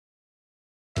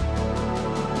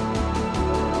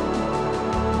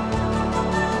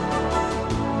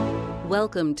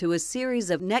Welcome to a series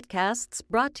of netcasts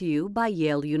brought to you by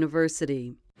Yale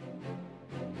University.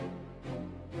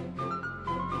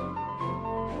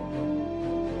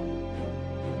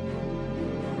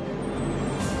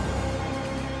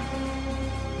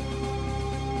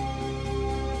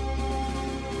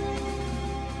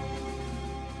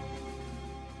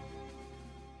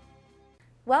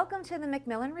 Welcome to the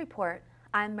MacMillan Report.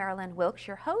 I'm Marilyn Wilkes,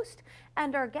 your host,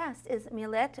 and our guest is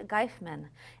Milette Gaifman,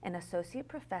 an associate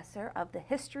professor of the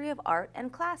history of art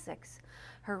and classics.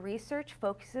 Her research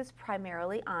focuses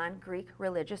primarily on Greek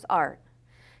religious art.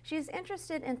 She is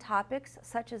interested in topics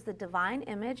such as the divine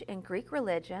image in Greek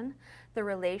religion, the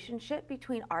relationship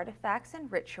between artifacts and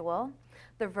ritual,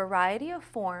 the variety of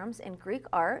forms in Greek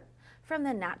art, from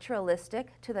the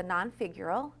naturalistic to the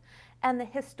non-figural, and the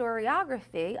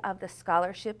historiography of the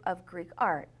scholarship of Greek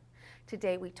art.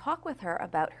 Today we talk with her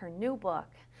about her new book,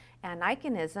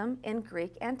 Aniconism in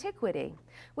Greek Antiquity,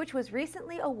 which was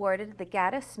recently awarded the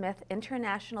Gaddis Smith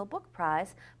International Book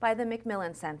Prize by the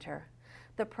MacMillan Center.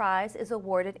 The prize is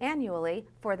awarded annually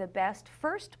for the best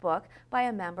first book by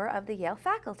a member of the Yale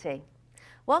faculty.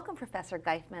 Welcome, Professor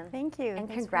Gaifman. Thank you. And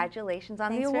congratulations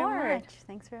on the award.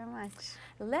 Thanks very much.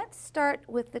 Let's start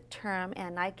with the term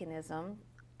Aniconism,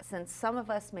 since some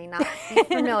of us may not be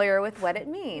familiar with what it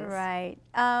means. Right.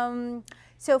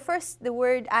 So first, the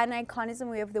word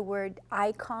Aniconism, we have the word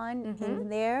icon in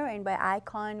there, and by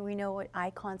icon, we know what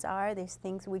icons are. There's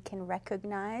things we can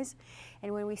recognize.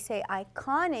 And when we say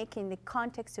iconic in the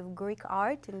context of Greek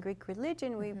art and Greek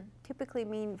religion, we typically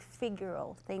mean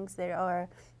figural, things that are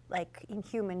like in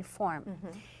human form.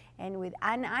 And with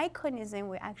aniconism,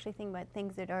 we actually think about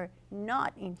things that are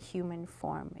not in human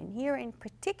form. And here in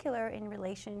particular, in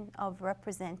relation of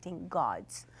representing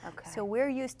gods. Okay. So we're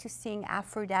used to seeing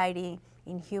Aphrodite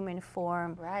in human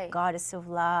form, Right. goddess of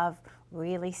love,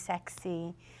 really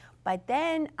sexy. But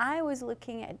then I was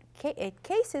looking at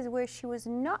cases where she was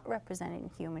not represented in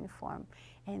human form.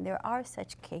 And there are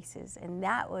such cases, and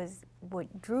that was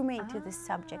what drew me into the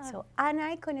subject. So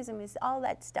aniconism is all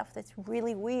that stuff that's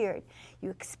really weird.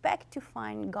 You expect to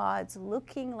find gods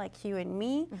looking like you and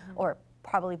me, or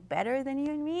probably better than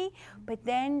you and me, but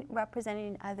then represented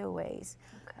in other ways,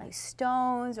 like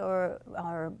stones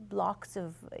or blocks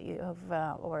of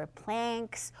or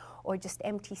planks, or just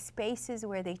empty spaces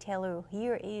where they tell you,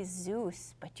 here is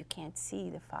Zeus, but you can't see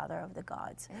the father of the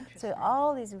gods. So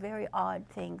all these very odd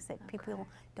things that people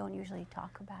don't usually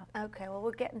talk about. Okay, well,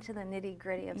 we'll get into the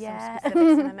nitty-gritty of some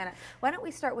specifics in a minute. Why don't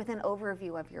we start with an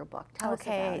overview of your book? Tell us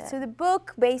about it. So the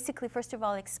book basically, first of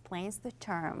all, explains the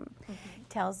term,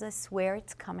 tells us where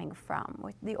it's coming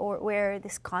from, where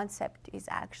this concept is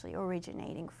actually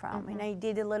originating from. And I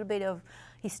did a little bit of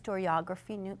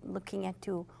historiography, looking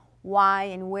into why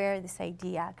and where this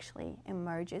idea actually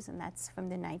emerges, and that's from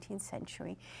the 19th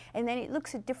century. And then it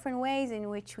looks at different ways in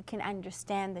which we can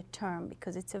understand the term,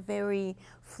 because it's a very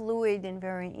fluid and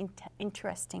very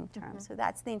interesting term. So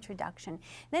that's the introduction.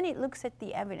 Then it looks at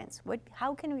the evidence.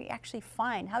 How can we actually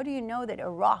find, how do you know that a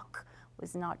rock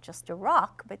was not just a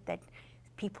rock, but that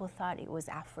people thought it was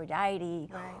Aphrodite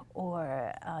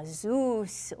or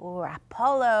Zeus or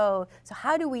Apollo? So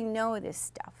how do we know this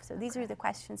stuff? So these are the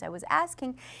questions I was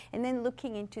asking, and then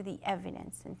looking into the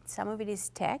evidence. And some of it is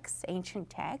texts, ancient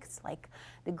texts, like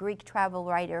the Greek travel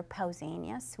writer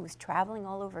Pausanias, who was traveling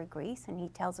all over Greece, and he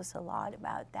tells us a lot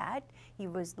about that. He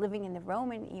was living in the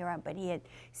Roman era, but he had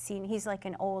seen, he's like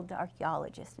an old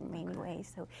archaeologist in many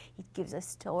ways, so he gives us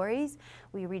stories.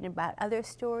 We read about other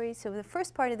stories. So the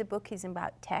first part of the book is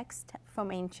about text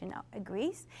from ancient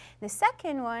Greece. The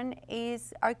second one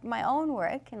is my own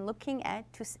work, and looking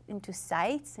into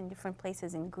sites in different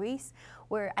places in Greece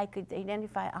where I could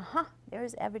identify,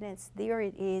 there's evidence, there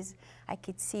it is, I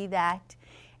could see that.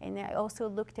 And I also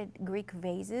looked at Greek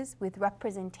vases with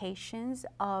representations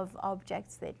of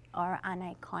objects that are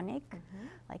aniconic,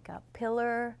 like a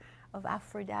pillar of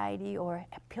Aphrodite or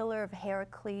a pillar of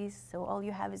Heracles. So all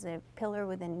you have is a pillar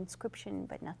with an inscription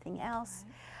but nothing else.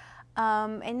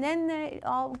 And then it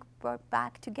all brought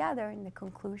back together in the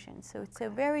conclusion. So it's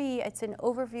it's an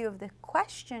overview of the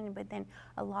question, but then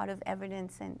a lot of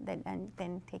evidence, and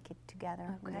then take it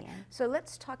together. Okay. So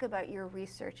let's talk about your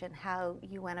research and how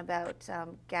you went about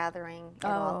gathering it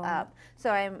all up. So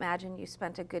I imagine you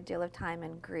spent a good deal of time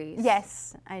in Greece.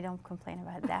 Yes, I don't complain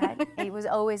about that. It was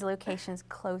always locations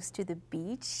close to the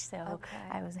beach, so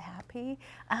I was happy.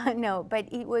 No,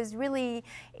 but it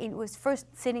was first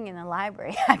sitting in a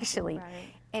library, actually.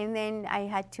 And then I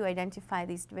had to identify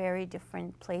these very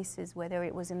different places, whether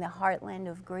it was in the heartland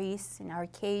of Greece, in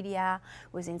Arcadia,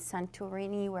 was in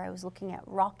Santorini, where I was looking at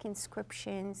rock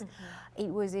inscriptions. It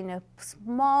was in a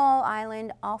small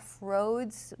island off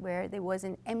roads where there was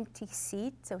an empty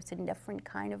seat, so it's a different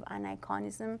kind of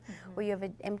Aniconism, where you have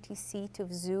an empty seat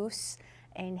of Zeus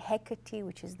and Hecate,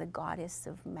 which is the goddess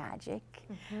of magic.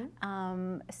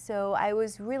 So I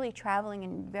was really traveling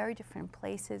in very different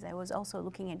places. I was also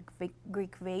looking at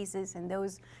Greek vases, and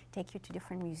those take you to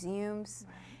different museums.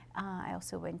 I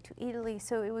also went to Italy,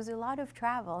 so it was a lot of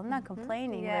travel. I'm not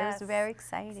complaining, but it was very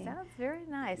exciting. Sounds very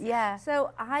nice. Yeah.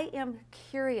 So I am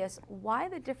curious, why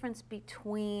the difference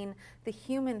between the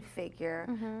human figure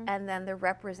and then the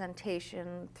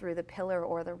representation through the pillar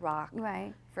or the rock,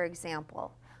 for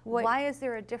example? Why is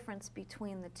there a difference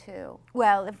between the two?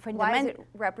 Well, why is it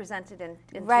represented in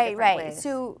two different ways?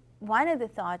 So one of the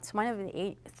thoughts, one of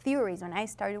the theories when I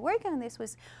started working on this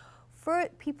was,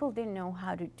 people didn't know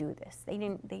how to do this. They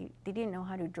didn't know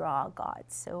how to draw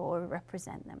gods or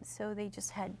represent them. So they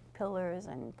just had pillars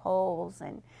and poles,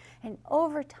 and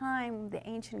over time the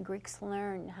ancient Greeks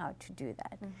learned how to do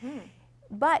that.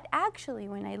 But actually,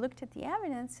 when I looked at the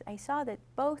evidence, I saw that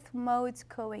both modes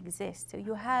coexist. So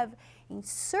you have, in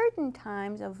certain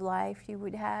times of life, you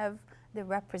would have the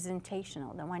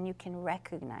representational, the one you can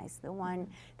recognize, the one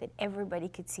that everybody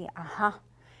could see,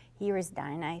 here is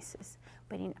Dionysus.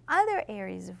 But in other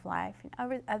areas of life,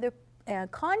 in other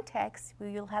contexts,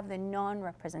 you'll have the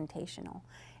non-representational.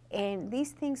 And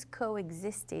these things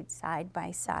coexisted side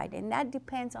by side, and that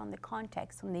depends on the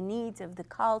context, on the needs of the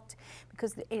cult,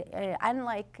 because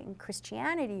unlike in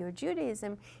Christianity or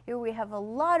Judaism, here we have a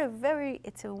lot of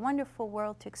it's a wonderful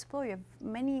world to explore. You have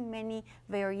many, many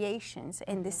variations,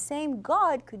 and the same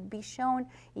God could be shown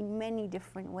in many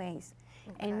different ways.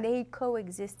 And they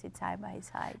coexisted side by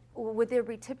side. Would there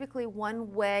be typically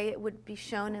one way it would be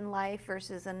shown in life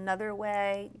versus another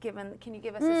way? Can you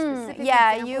give us a specific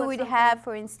example? You would have,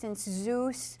 for instance,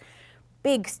 Zeus,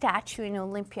 big statue in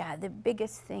Olympia, the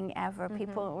biggest thing ever.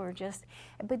 People were just,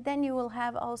 but then you will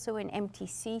have also an empty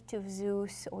seat of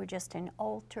Zeus, or just an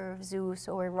altar of Zeus,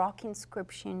 or a rock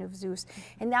inscription of Zeus,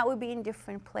 and that would be in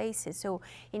different places. So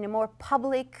in a more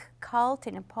public cult,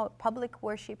 in a public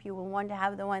worship, you will want to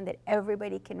have the one that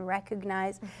everybody can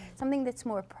recognize. Something that's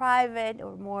more private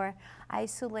or more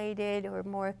isolated or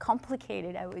more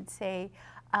complicated, I would say.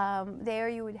 There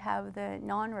you would have the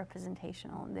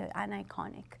non-representational, the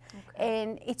aniconic.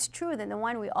 And it's true that the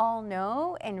one we all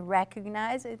know and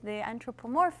recognize is the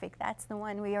anthropomorphic. That's the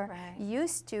one we are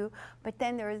used to. But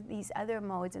then there are these other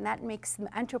modes, and that makes the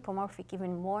anthropomorphic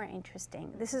even more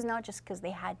interesting. This is not just because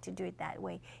they had to do it that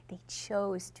way. They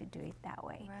chose to do it that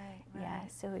way. Yeah,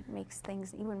 so it makes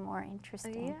things even more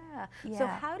interesting. So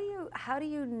how do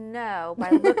you know, by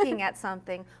looking at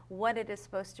something, what it is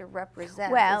supposed to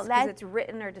represent? Well, because it's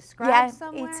written or described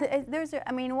somewhere?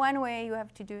 One way you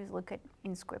have to do is look at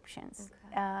inscriptions.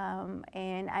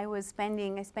 And I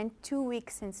spent 2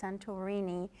 weeks in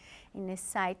Santorini in a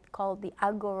site called the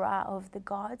Agora of the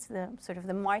Gods, the sort of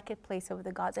the marketplace of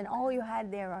the gods, and all you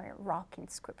had there are rock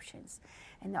inscriptions.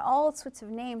 And there are all sorts of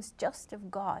names just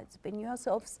of gods, but you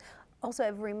also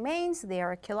have remains there,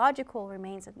 archaeological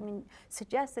remains that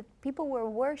suggest that people were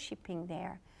worshipping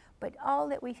there. But all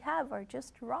that we have are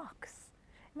just rocks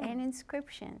and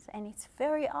inscriptions, and it's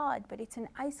very odd, but it's an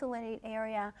isolated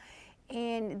area.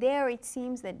 And there it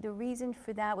seems that the reason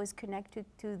for that was connected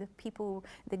to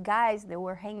the guys that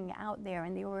were hanging out there,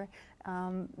 and they were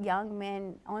young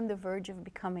men on the verge of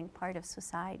becoming part of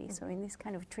society. So in these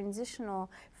kind of transitional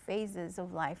phases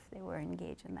of life, they were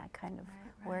engaged in that kind of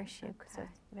worship. So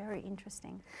it's very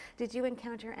interesting. Did you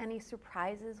encounter any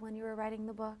surprises when you were writing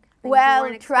the book? Well,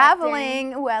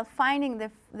 finding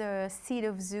the seat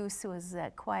of Zeus was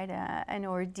quite an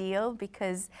ordeal,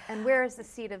 because... And where is the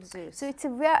seat of Zeus? So it's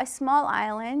a small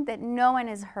island that no one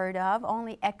has heard of.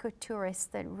 Only eco-tourists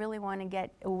that really want to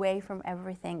get away from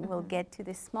everything will get to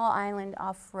this small island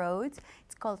off roads.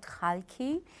 It's called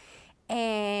Chalki.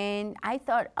 And I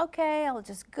thought, okay, I'll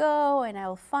just go and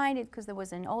I'll find it, because there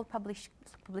was an old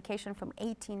publication from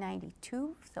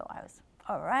 1892. So I was,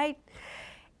 all right.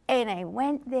 And I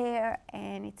went there,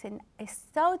 and it's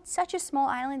such a small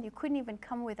island, you couldn't even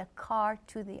come with a car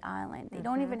to the island. They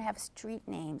don't even have street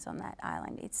names on that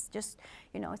island. It's just,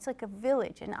 it's like a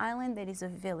village, an island that is a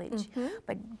village,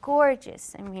 but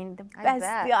gorgeous. I mean, the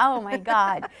best, oh my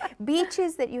God.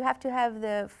 Beaches that you have to have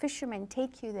the fishermen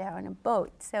take you there on a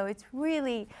boat. So it's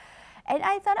really, and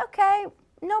I thought, okay,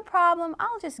 no problem,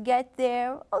 I'll just get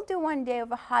there. I'll do one day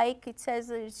of a hike. It says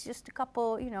that it's just a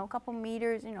couple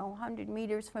meters, 100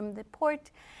 meters from the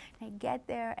port. And I get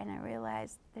there and I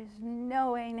realize there's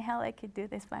no way in hell I could do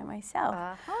this by myself.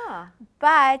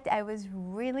 But I was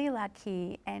really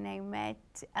lucky, and I met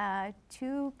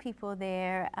two people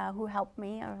there who helped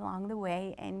me along the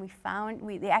way, and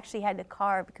they actually had a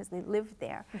car because they lived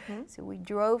there. So we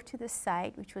drove to the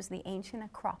site, which was the ancient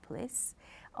Acropolis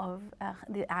of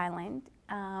the island,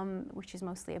 which is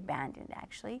mostly abandoned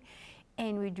actually.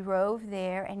 And we drove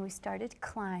there and we started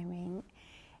climbing.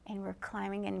 And we're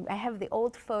climbing, and I have the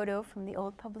old photo from the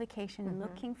old publication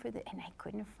looking for and I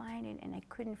couldn't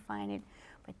find it,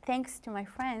 But thanks to my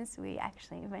friends, we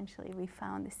actually eventually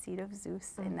found the seat of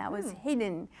Zeus, and that was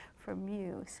hidden from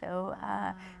you. So,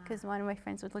 because one of my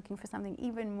friends was looking for something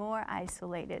even more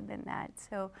isolated than that.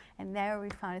 So, and there we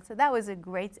found it. So that was a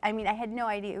great, I had no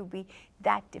idea it would be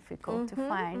that difficult to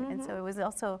find. And so it was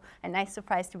also a nice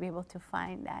surprise to be able to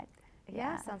find that.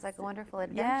 Yeah, sounds like a wonderful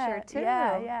adventure too.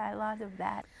 Yeah, a lot of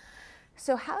that.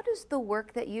 So how does the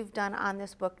work that you've done on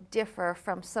this book differ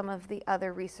from some of the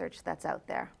other research that's out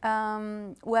there?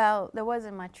 Well, there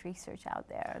wasn't much research out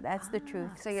there. That's the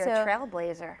truth. So you're a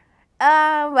trailblazer.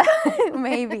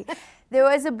 Maybe. There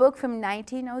was a book from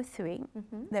 1903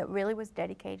 that really was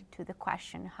dedicated to the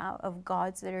question of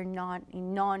gods that are not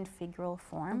in non-figural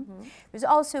form. There's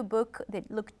also a book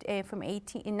that looked in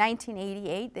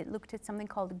 1988 that looked at something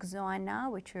called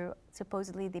Xoana, which are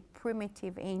supposedly the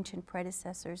primitive ancient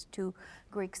predecessors to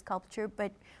Greek sculpture.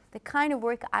 But the kind of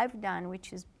work I've done,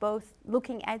 which is both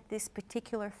looking at this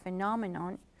particular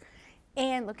phenomenon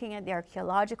and looking at the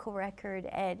archaeological record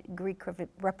at Greek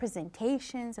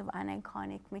representations of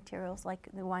aniconic materials like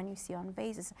the one you see on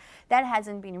vases, that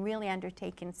hasn't been really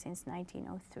undertaken since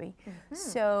 1903.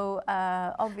 So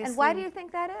obviously... And why do you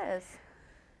think that is?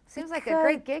 Seems like a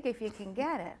great gig if you can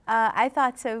get it. I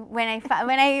thought so when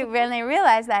I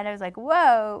realized that, I was like,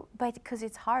 whoa! But because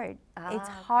it's hard, it's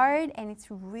hard, and it's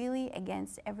really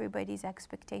against everybody's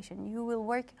expectation. You will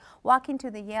walk into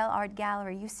the Yale Art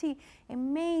Gallery, you see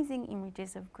amazing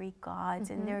images of Greek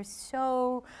gods, and they're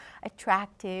so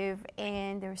attractive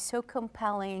and they're so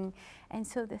compelling. And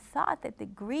so the thought that the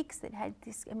Greeks that had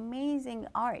this amazing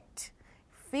art,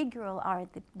 figural art,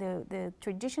 the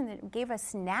tradition that gave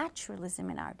us naturalism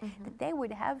in art, that they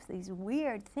would have these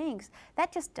weird things,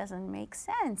 that just doesn't make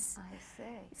sense. I see.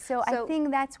 So I think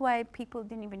that's why people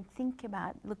didn't even think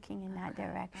about looking in that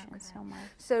direction so much.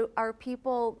 So are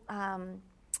people,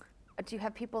 do you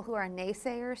have people who are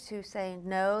naysayers who say,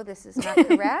 no, this is not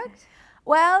correct?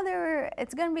 Well,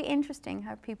 it's going to be interesting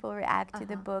how people react to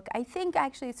the book. I think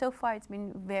actually so far it's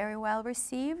been very well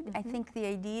received. I think the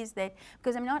idea is that,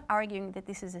 because I'm not arguing that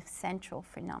this is a central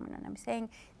phenomenon. I'm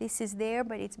saying this is there,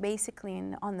 but it's basically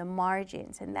on the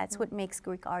margins, and that's what makes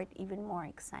Greek art even more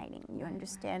exciting. You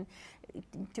understand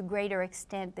to greater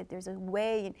extent that there's a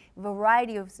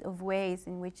variety of ways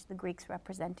in which the Greeks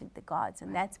represented the gods,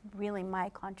 and that's really my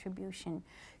contribution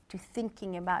to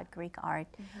thinking about Greek art.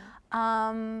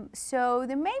 So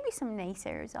there may be some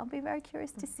naysayers. I'll be very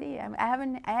curious to see.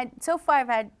 So far I've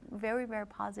had very, very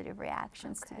positive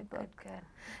reactions to the book. Good.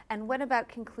 And what about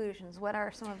conclusions? What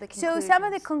are some of the conclusions? So some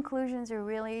of the conclusions are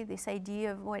really this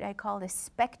idea of what I call the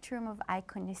spectrum of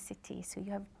iconicity. So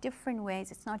you have different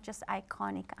ways. It's not just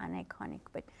iconic, aniconic,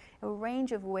 but a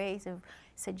range of ways of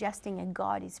suggesting a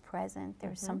god is present.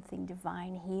 There's something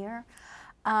divine here.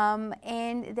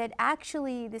 And that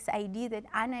actually this idea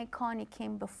that aniconic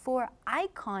came before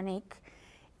iconic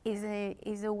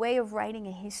is a way of writing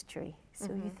a history. So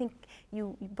you think,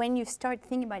 when you start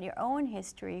thinking about your own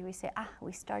history, we say,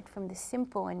 we start from the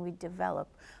simple and we develop.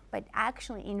 But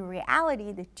actually, in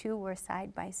reality, the two were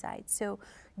side by side. So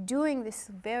doing this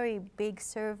very big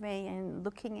survey and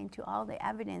looking into all the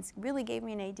evidence really gave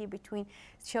me an idea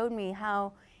showed me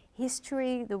how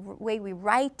history, the way we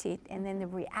write it, and then the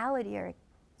reality are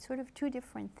sort of two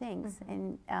different things,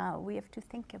 and we have to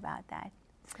think about that.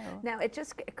 So. Now, it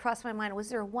just crossed my mind, was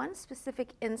there one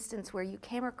specific instance where you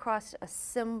came across a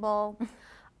symbol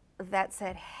that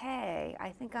said, hey, I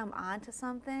think I'm onto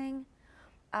something?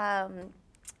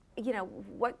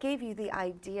 What gave you the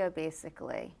idea,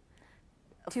 basically,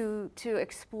 to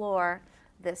explore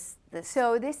this?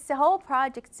 So this whole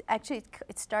project, actually,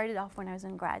 it started off when I was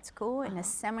in grad school in a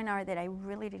seminar that I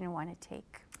really didn't want to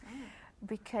take.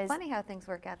 Because funny how things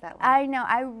work out that way. I know,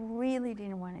 I really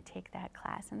didn't want to take that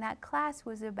class, and that class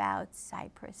was about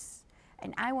Cyprus,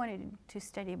 and I wanted to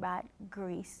study about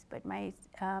Greece, but my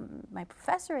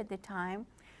professor at the time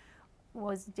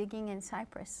was digging in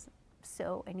Cyprus,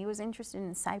 and he was interested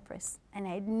in Cyprus, and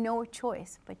I had no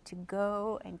choice but to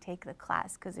go and take the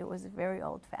class because it was a very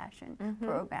old-fashioned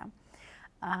program.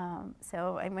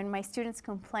 And when my students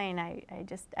complain, I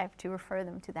have to refer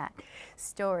them to that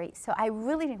story. So I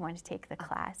really didn't want to take the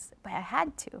class, but I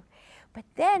had to. But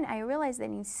then I realized that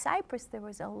in Cyprus there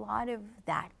was a lot of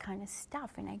that kind of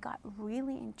stuff, and I got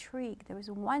really intrigued. There was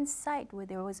one site where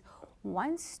there was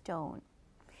one stone,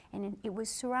 and it was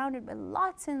surrounded by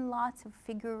lots and lots of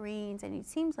figurines, and it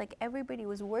seems like everybody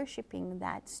was worshiping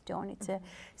that stone. It's a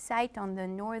site on the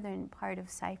northern part of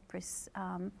Cyprus.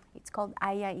 It's called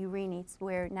Aya Irini. It's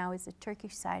where now is the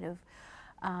Turkish side of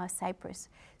Cyprus.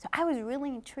 So I was really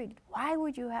intrigued. Why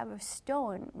would you have a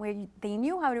stone where they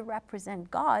knew how to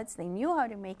represent gods, they knew how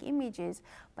to make images,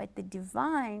 but the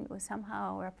divine was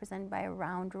somehow represented by a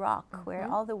round rock where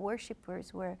all the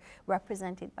worshippers were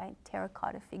represented by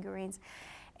terracotta figurines?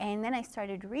 And then I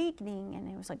started reading, and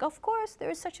it was like, of course,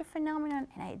 there is such a phenomenon,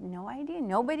 and I had no idea.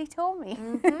 Nobody told me.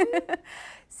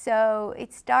 So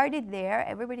it started there.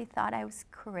 Everybody thought I was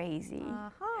crazy.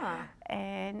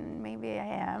 And maybe I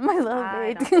am a little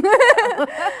bit.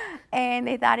 And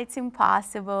they thought it's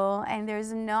impossible, and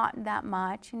there's not that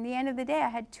much. In the end of the day, I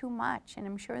had too much, and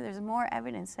I'm sure there's more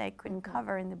evidence that I couldn't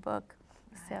cover in the book.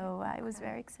 So it was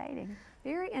very exciting.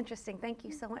 Very interesting. Thank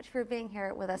you so much for being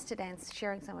here with us today and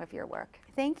sharing some of your work.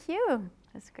 Thank you.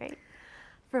 That's great.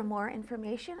 For more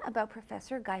information about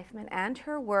Professor Gaifman and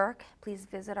her work, please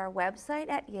visit our website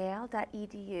at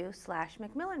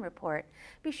yale.edu/MacMillan Report.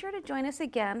 Be sure to join us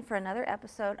again for another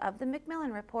episode of the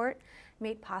MacMillan Report,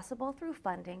 made possible through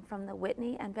funding from the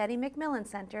Whitney and Betty MacMillan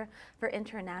Center for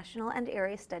International and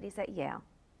Area Studies at Yale.